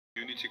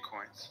community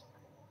coins.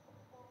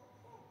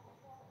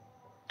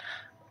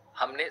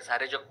 हमने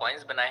सारे जो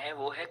कॉइन्स बनाए हैं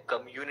वो है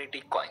community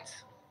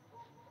coins.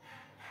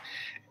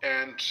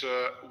 And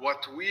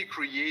what we're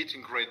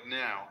creating right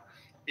now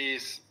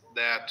is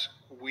that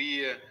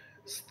we're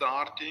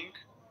starting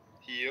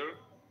here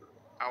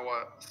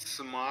our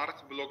smart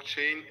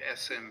blockchain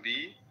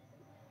SMB.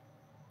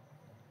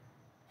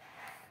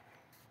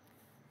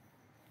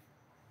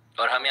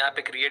 और हम यहाँ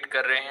पे क्रिएट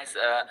कर रहे हैं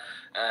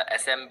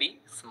SMB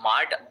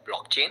smart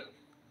blockchain.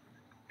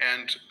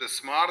 And the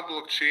smart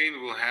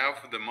blockchain will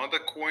have the mother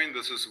coin.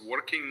 This is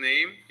working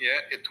name.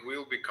 Yeah, it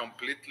will be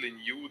completely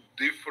new,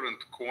 different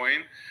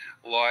coin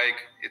like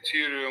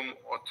Ethereum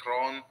or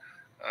Tron,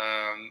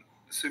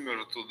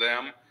 similar to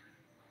them,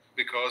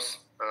 because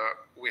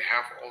we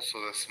have also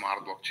the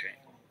smart blockchain.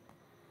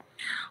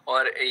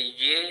 और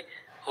ये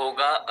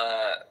होगा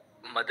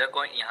mother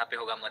coin. यहाँ पे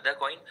होगा mother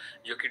coin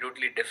जो कि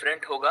totally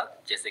different होगा,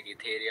 जैसे कि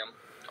इथेरियम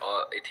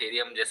और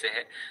इथेरियम जैसे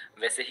है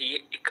वैसे ही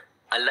एक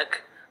अलग,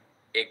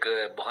 एक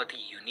बहुत ही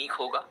यूनिक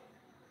होगा.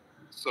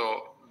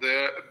 So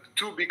the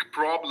two big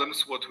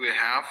problems what we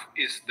have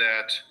is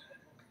that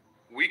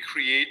we're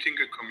creating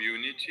a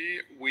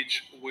community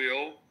which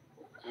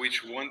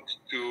want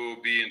to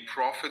be in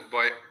profit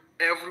by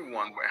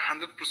everyone, by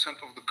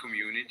 100% of the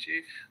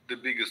community. The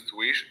biggest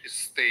wish is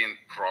stay in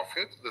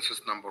profit. This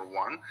is number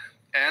one.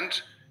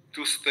 And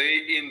to stay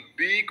in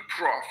big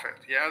profit.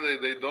 Yeah,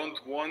 they don't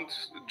want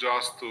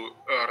just to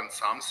earn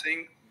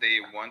something.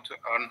 They want to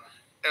earn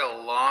a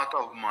lot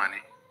of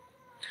money.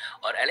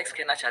 और Alex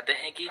कहना चाहते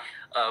हैं कि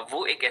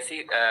वो एक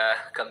ऐसी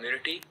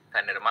community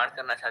का निर्माण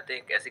करना चाहते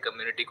हैं, एक ऐसी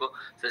कम्युनिटी को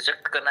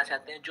सशक्त करना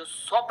चाहते हैं जो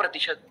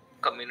 100%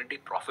 कम्युनिटी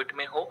प्रॉफिट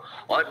में हो,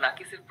 और ना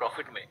कि सिर्फ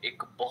प्रॉफिट में,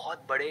 एक बहुत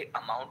बड़े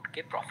अमाउंट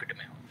के प्रॉफिट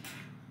में हो.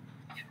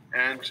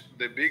 And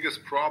the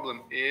biggest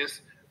problem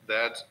is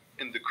that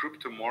in the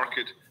crypto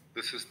market,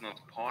 this is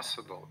not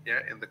possible. Yeah,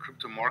 in the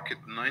crypto market,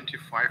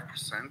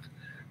 95%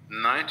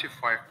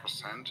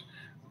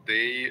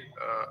 they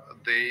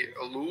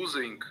are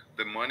losing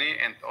the money,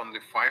 and only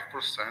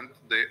 5%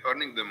 they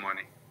earning the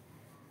money.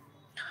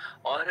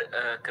 और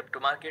crypto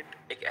market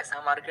एक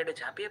ऐसा market है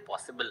जहाँ पे ये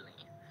possible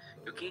नहीं है,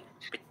 क्योंकि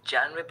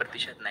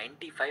 95%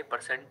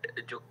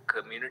 95% जो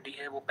कम्युनिटी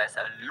है वो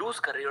पैसा लूज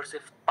कर रही है, और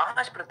सिर्फ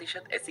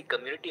 5% ऐसी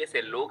कम्युनिटी,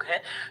 ऐसे लोग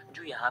हैं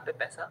जो यहाँ पे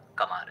पैसा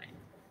कमा रहे हैं.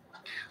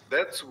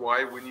 That's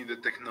why we need a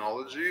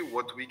technology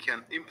what we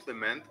can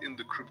implement in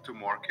the crypto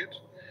market.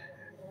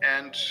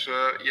 And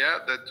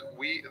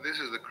this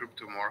is the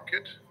crypto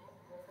market,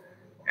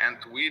 and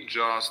we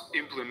just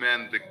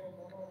implement the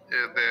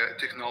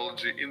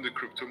technology in the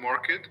crypto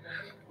market,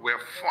 where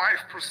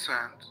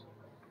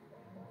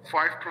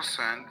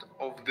 5%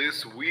 of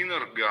these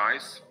winner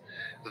guys,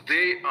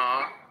 they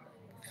are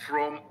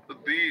from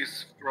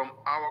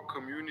our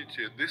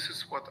community. This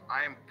is what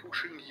I am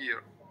pushing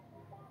here.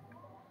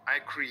 I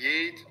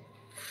create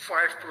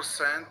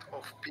 5%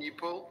 of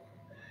people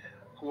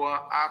who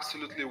are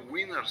absolutely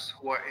winners,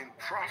 who are in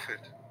profit.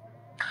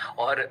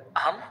 और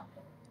हम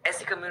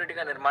ऐसी community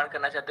का निर्माण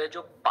करना चाहते हैं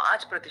जो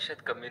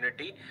 5%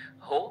 community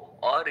हो,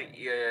 और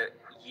ये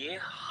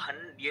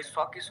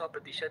 100 की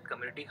 100%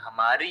 कम्युनिटी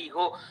हमारी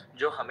हो,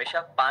 जो हमेशा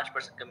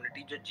 5%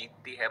 कम्युनिटी जो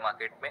जीतती है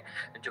मार्केट में,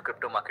 जो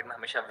क्रिप्टो मार्केट में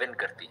हमेशा विन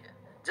करती है.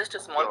 Just a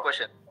small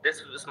question, this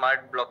smart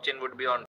blockchain would be on